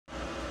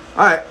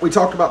All right, we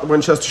talked about the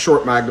Winchester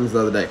Short Magnums the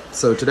other day.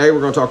 So today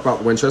we're going to talk about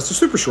the Winchester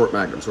Super Short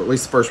Magnums, or at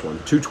least the first one,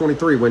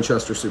 223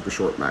 Winchester Super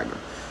Short Magnum.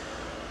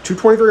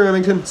 223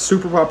 Remington,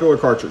 super popular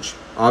cartridge.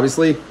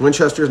 Obviously,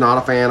 Winchester's not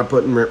a fan of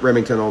putting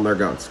Remington on their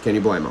guns. Can you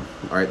blame them?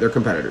 All right, they're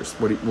competitors.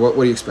 What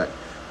do you expect?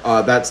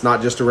 That's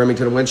not just a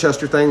Remington and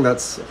Winchester thing.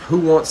 That's who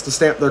wants to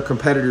stamp their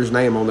competitor's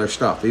name on their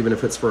stuff, even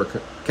if it's for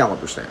a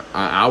caliber stamp.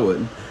 I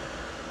wouldn't.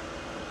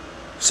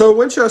 So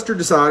Winchester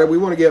decided we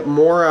want to get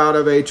more out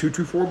of a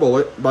 224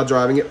 bullet by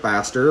driving it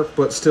faster,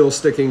 but still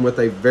sticking with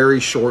a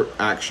very short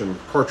action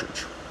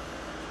cartridge.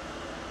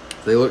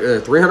 They looked at a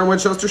 300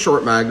 Winchester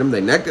Short Magnum. They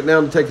necked it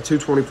down to take a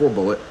 224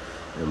 bullet.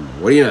 And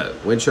what do you know?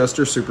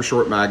 Winchester Super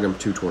Short Magnum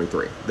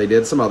 223. They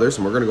did some others,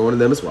 and we're going to go into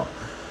them as well.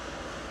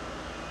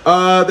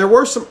 There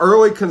were some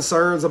early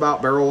concerns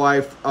about barrel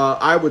life.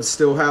 I would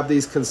still have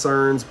these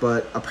concerns,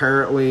 but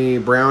apparently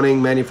Browning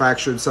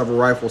manufactured several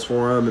rifles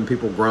for them, and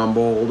people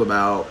grumbled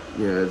about,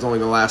 it's only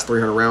going to last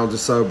 300 rounds or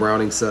so.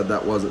 Browning said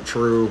that wasn't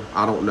true.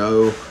 I don't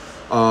know.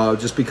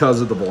 Just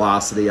because of the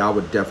velocity, I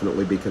would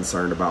definitely be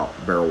concerned about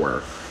barrel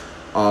wear.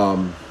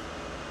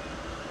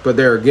 But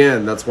there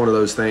again, that's one of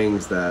those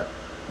things that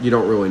you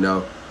don't really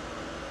know.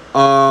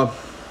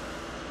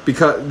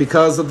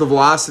 Because of the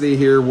velocity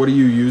here, what do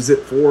you use it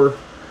for?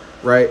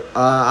 Right,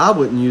 I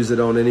wouldn't use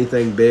it on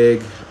anything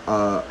big,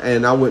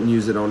 and I wouldn't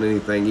use it on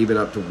anything even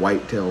up to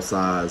whitetail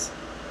size.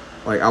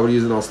 Like, I would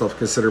use it on stuff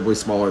considerably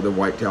smaller than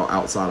whitetail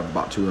outside of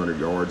about 200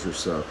 yards or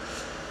so.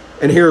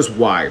 And here's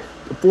why.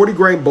 The 40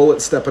 grain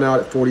bullet stepping out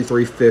at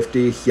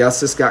 4350.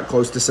 Yes, it's got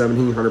close to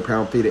 1,700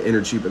 pound-feet of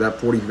energy, but that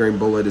 40 grain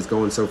bullet is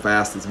going so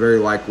fast it's very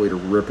likely to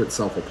rip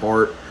itself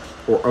apart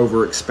or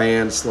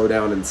overexpand, slow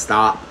down, and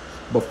stop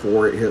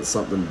before it hits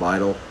something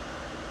vital.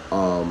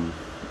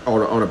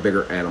 On a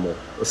bigger animal.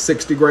 A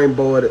 60 grain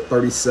bullet at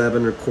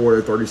 37 and a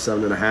quarter,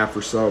 37 and a half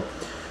or so,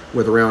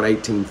 with around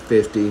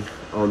 1850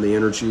 on the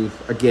energy.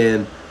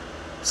 Again,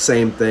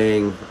 same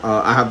thing.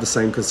 I have the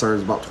same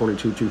concerns about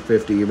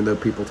 22-250, even though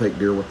people take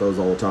deer with those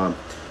all the time.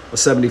 A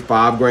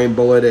 75 grain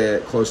bullet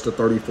at close to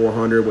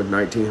 3,400 with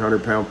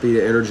 1,900 pound-feet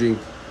of energy.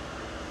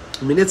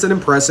 I mean, it's an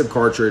impressive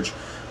cartridge,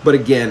 but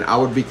again, I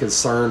would be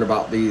concerned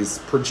about these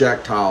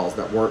projectiles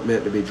that weren't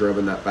meant to be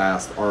driven that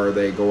fast. Are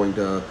they going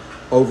to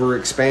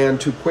overexpand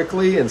too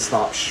quickly and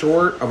stop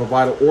short of a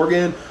vital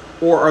organ,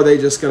 or are they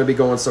just going to be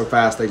going so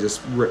fast they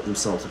just rip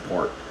themselves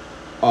apart?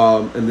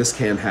 And this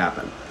can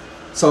happen.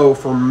 So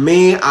for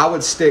me, I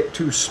would stick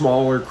to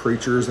smaller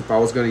creatures if I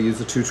was going to use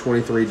the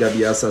 223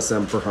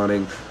 WSSM for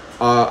hunting.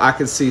 I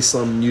could see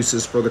some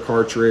uses for the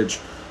cartridge.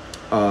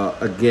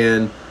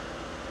 Again,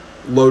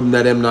 loading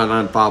that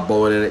M995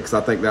 bullet in it, because I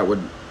think that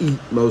would eat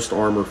most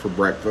armor for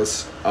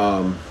breakfast,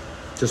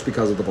 just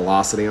because of the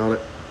velocity on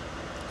it.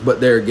 But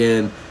there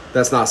again,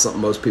 that's not something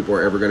most people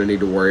are ever going to need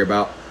to worry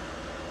about.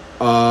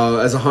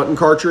 As a hunting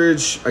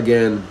cartridge,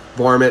 again,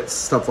 varmints,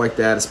 stuff like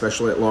that,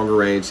 especially at longer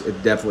range,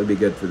 it'd definitely be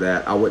good for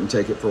that. I wouldn't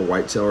take it for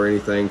whitetail or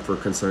anything for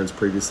concerns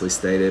previously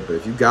stated. But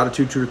if you've got a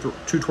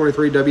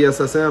 223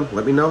 WSSM,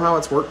 let me know how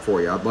it's worked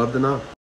for you. I'd love to know.